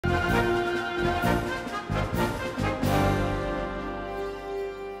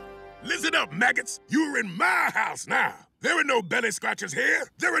Listen up, maggots. You're in my house now. There are no belly scratchers here.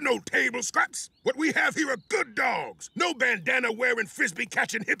 There are no table scraps. What we have here are good dogs. No bandana-wearing,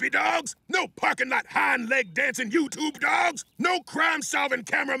 frisbee-catching hippie dogs. No parking lot hind-leg-dancing YouTube dogs. No crime-solving,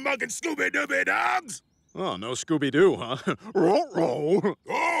 camera-mugging Scooby-Dooby dogs. Oh, no Scooby-Doo, huh? Roll.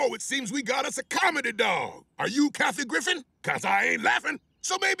 Oh, it seems we got us a comedy dog. Are you Kathy Griffin? 'Cause I ain't laughing.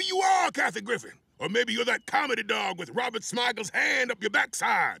 So maybe you are Kathy Griffin. Or maybe you're that comedy dog with Robert Smigel's hand up your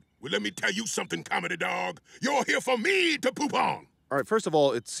backside. Well, let me tell you something, comedy dog. You're here for me to poop on. All right, first of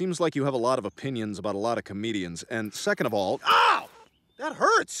all, it seems like you have a lot of opinions about a lot of comedians. And second of all... Ow! That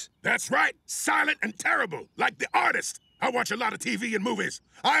hurts! That's right. Silent and terrible, like the artist. I watch a lot of TV and movies.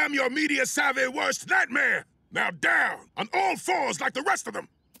 I am your media-savvy worst nightmare. Now down, on all fours like the rest of them.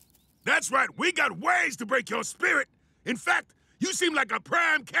 That's right, we got ways to break your spirit. In fact, you seem like a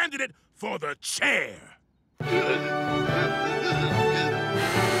prime candidate for the chair.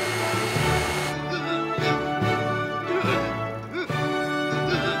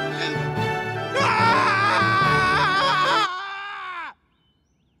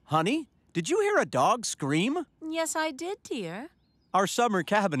 Honey, did you hear a dog scream? Yes, I did, dear. Our summer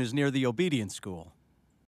cabin is near the obedience school.